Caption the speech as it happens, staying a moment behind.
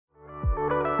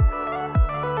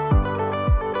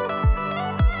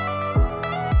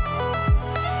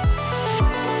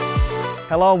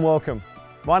Hello and welcome.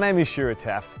 My name is Shura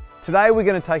Taft. Today we're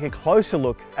going to take a closer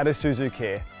look at Isuzu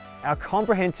Care, our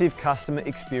comprehensive customer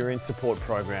experience support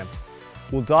program.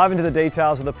 We'll dive into the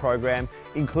details of the program,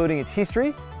 including its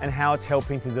history and how it's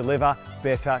helping to deliver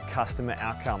better customer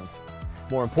outcomes.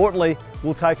 More importantly,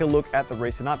 we'll take a look at the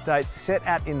recent updates set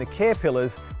out in the Care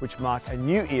pillars, which mark a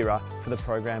new era for the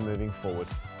program moving forward.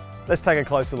 Let's take a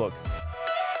closer look.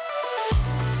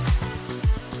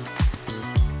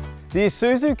 The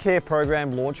Isuzu Care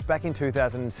program launched back in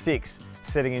 2006,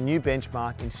 setting a new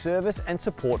benchmark in service and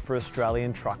support for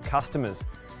Australian truck customers.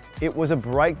 It was a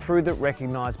breakthrough that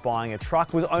recognised buying a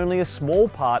truck was only a small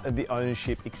part of the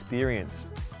ownership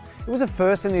experience. It was a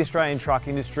first in the Australian truck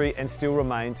industry and still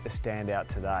remains a standout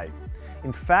today.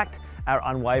 In fact, our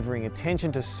unwavering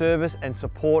attention to service and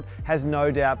support has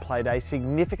no doubt played a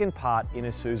significant part in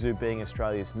Isuzu being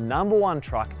Australia's #1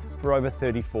 truck for over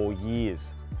 34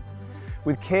 years.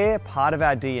 With Care part of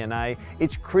our DNA,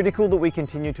 it's critical that we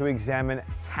continue to examine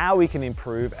how we can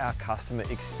improve our customer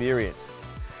experience.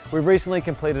 We've recently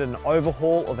completed an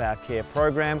overhaul of our Care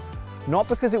program, not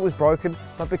because it was broken,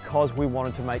 but because we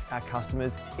wanted to make our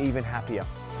customers even happier.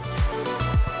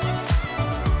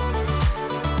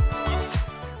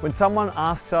 When someone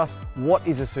asks us, what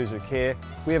is Isuzu Care,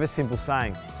 we have a simple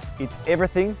saying: it's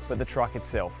everything but the truck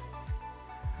itself.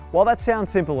 While that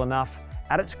sounds simple enough,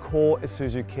 at its core,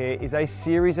 Isuzu Care is a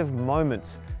series of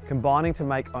moments combining to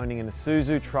make owning an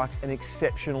Isuzu truck an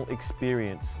exceptional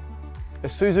experience.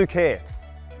 Isuzu Care,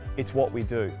 it's what we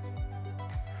do.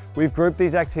 We've grouped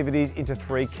these activities into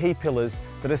 3 key pillars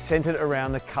that are centred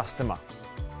around the customer: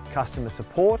 customer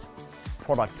support,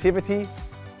 productivity,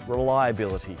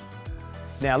 reliability.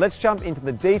 Now let's jump into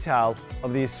the detail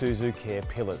of the Isuzu Care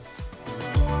pillars.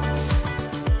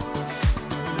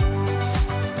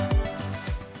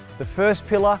 The first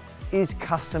pillar is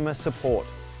customer support.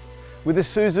 With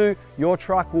Isuzu, your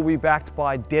truck will be backed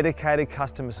by dedicated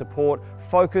customer support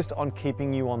focused on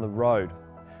keeping you on the road.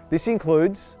 This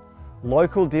includes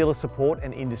local dealer support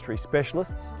and industry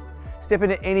specialists. Step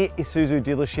into any Isuzu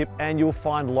dealership and you'll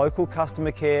find local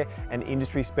customer care and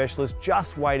industry specialists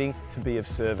just waiting to be of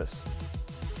service.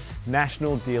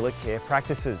 National dealer care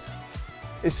practices.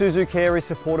 Isuzu Care is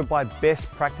supported by best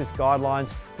practice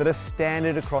guidelines that are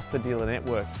standard across the dealer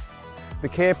network. The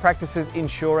care practices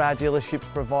ensure our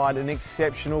dealerships provide an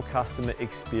exceptional customer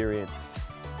experience.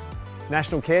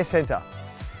 National Care Centre.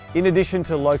 In addition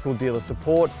to local dealer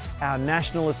support, our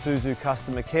National Isuzu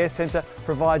Customer Care Centre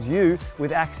provides you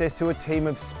with access to a team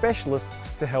of specialists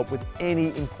to help with any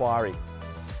inquiry.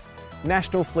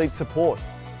 National Fleet Support.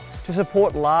 To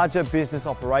support larger business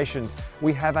operations,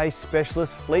 we have a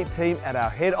specialist fleet team at our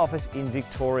head office in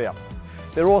Victoria.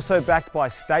 They're also backed by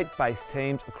state-based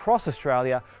teams across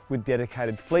Australia with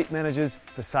dedicated fleet managers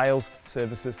for sales,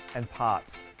 services and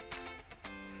parts.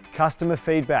 Customer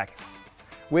feedback.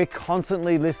 We're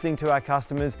constantly listening to our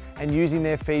customers and using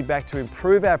their feedback to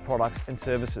improve our products and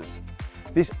services.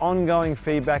 This ongoing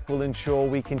feedback will ensure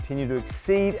we continue to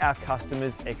exceed our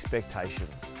customers'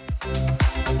 expectations.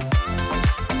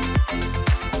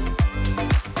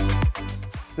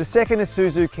 The second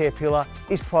Isuzu Care pillar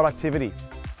is productivity.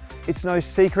 It's no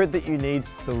secret that you need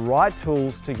the right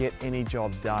tools to get any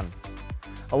job done.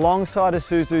 Alongside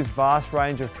Isuzu's vast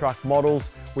range of truck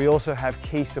models, we also have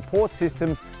key support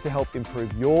systems to help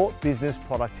improve your business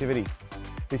productivity.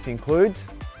 This includes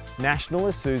National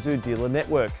Isuzu Dealer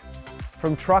Network.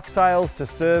 From truck sales to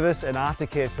service and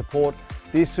aftercare support,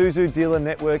 the Isuzu Dealer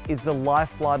Network is the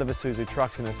lifeblood of Isuzu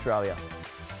trucks in Australia.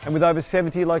 And with over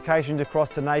 70 locations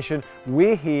across the nation,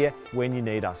 we're here when you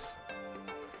need us.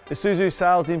 Isuzu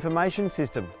Sales Information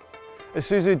System.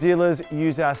 Isuzu dealers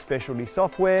use our specialty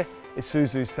software,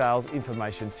 Isuzu Sales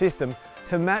Information System,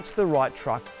 to match the right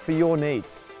truck for your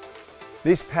needs.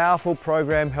 This powerful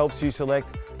program helps you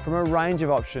select from a range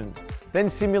of options, then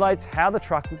simulates how the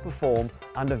truck will perform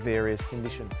under various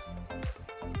conditions.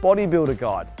 Bodybuilder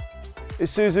Guide.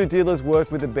 Isuzu dealers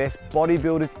work with the best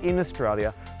bodybuilders in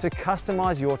Australia to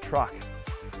customise your truck.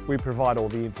 We provide all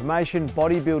the information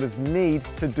bodybuilders need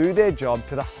to do their job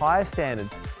to the highest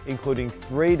standards, including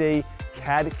 3D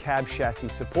CAD cab chassis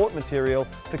support material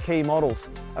for key models,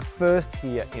 a first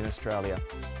here in Australia.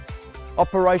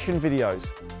 Operation videos.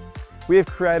 We have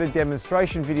created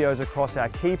demonstration videos across our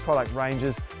key product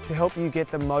ranges to help you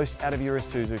get the most out of your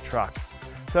Isuzu truck.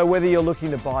 So whether you're looking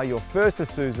to buy your first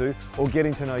Isuzu or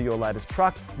getting to know your latest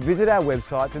truck, visit our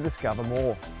website to discover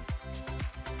more.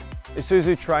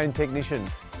 Isuzu trained technicians.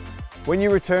 When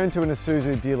you return to an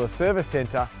Isuzu dealer service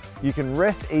centre, you can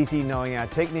rest easy knowing our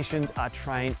technicians are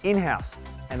trained in-house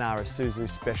and are Isuzu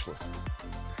specialists.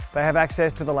 They have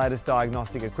access to the latest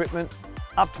diagnostic equipment,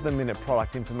 up-to-the-minute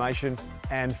product information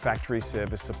and factory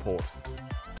service support.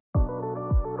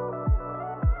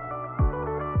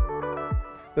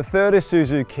 The third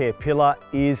Isuzu Care pillar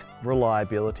is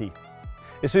reliability.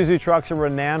 Isuzu trucks are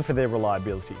renowned for their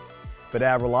reliability, but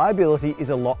our reliability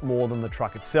is a lot more than the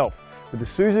truck itself. With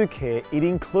Isuzu Care, it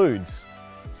includes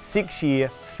 6-year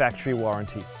factory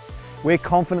warranty. We're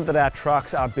confident that our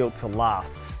trucks are built to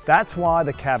last. That's why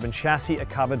the cab and chassis are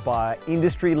covered by our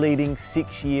industry-leading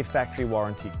 6-year factory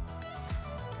warranty.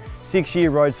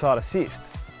 6-year roadside assist.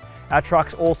 Our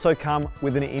trucks also come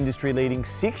with an industry-leading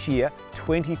 6-year,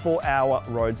 24-hour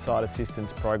roadside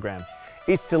assistance program.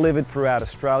 It's delivered throughout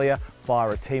Australia via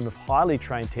a team of highly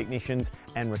trained technicians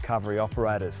and recovery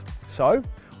operators. So,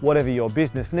 whatever your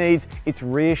business needs, it's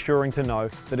reassuring to know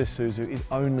that Isuzu is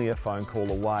only a phone call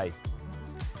away.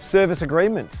 Service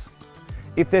agreements.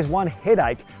 If there's one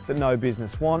headache that no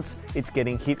business wants, it's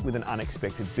getting hit with an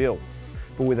unexpected bill.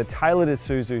 But with a tailored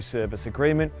Isuzu service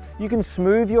agreement, you can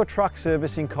smooth your truck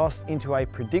servicing costs into a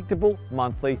predictable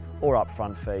monthly or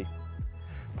upfront fee.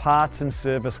 Parts and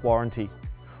service warranty.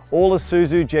 All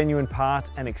Isuzu genuine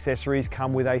parts and accessories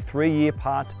come with a 3-year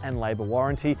parts and labour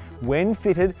warranty when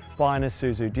fitted by an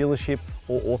Isuzu dealership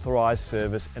or authorised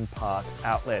service and parts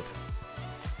outlet.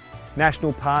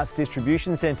 National Parts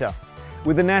Distribution Centre.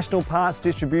 With the National Parts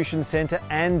Distribution Centre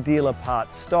and dealer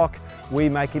parts stock, we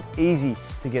make it easy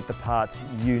to get the parts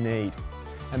you need.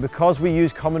 And because we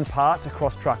use common parts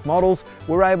across truck models,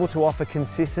 we're able to offer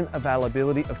consistent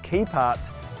availability of key parts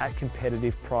at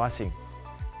competitive pricing.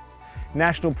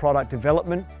 National Product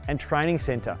Development and Training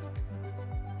Centre.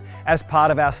 As part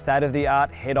of our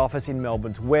state-of-the-art head office in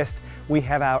Melbourne's West, we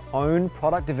have our own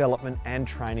product development and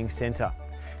training centre.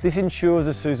 This ensures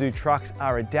Isuzu trucks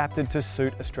are adapted to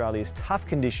suit Australia's tough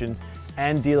conditions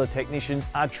and dealer technicians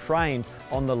are trained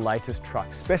on the latest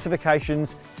truck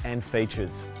specifications and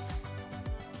features.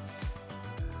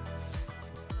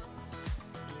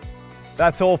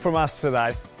 That's all from us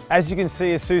today. As you can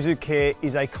see, Isuzu Care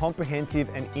is a comprehensive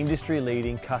and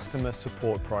industry-leading customer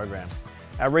support program.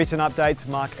 Our recent updates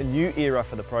mark a new era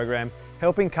for the program,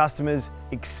 helping customers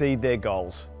exceed their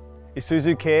goals.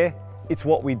 Isuzu Care, it's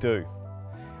what we do.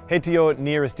 Head to your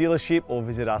nearest dealership or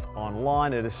visit us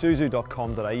online at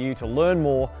isuzu.com.au to learn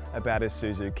more about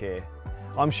Isuzu Care.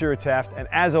 I'm Shura Taft, and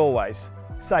as always,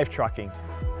 safe trucking.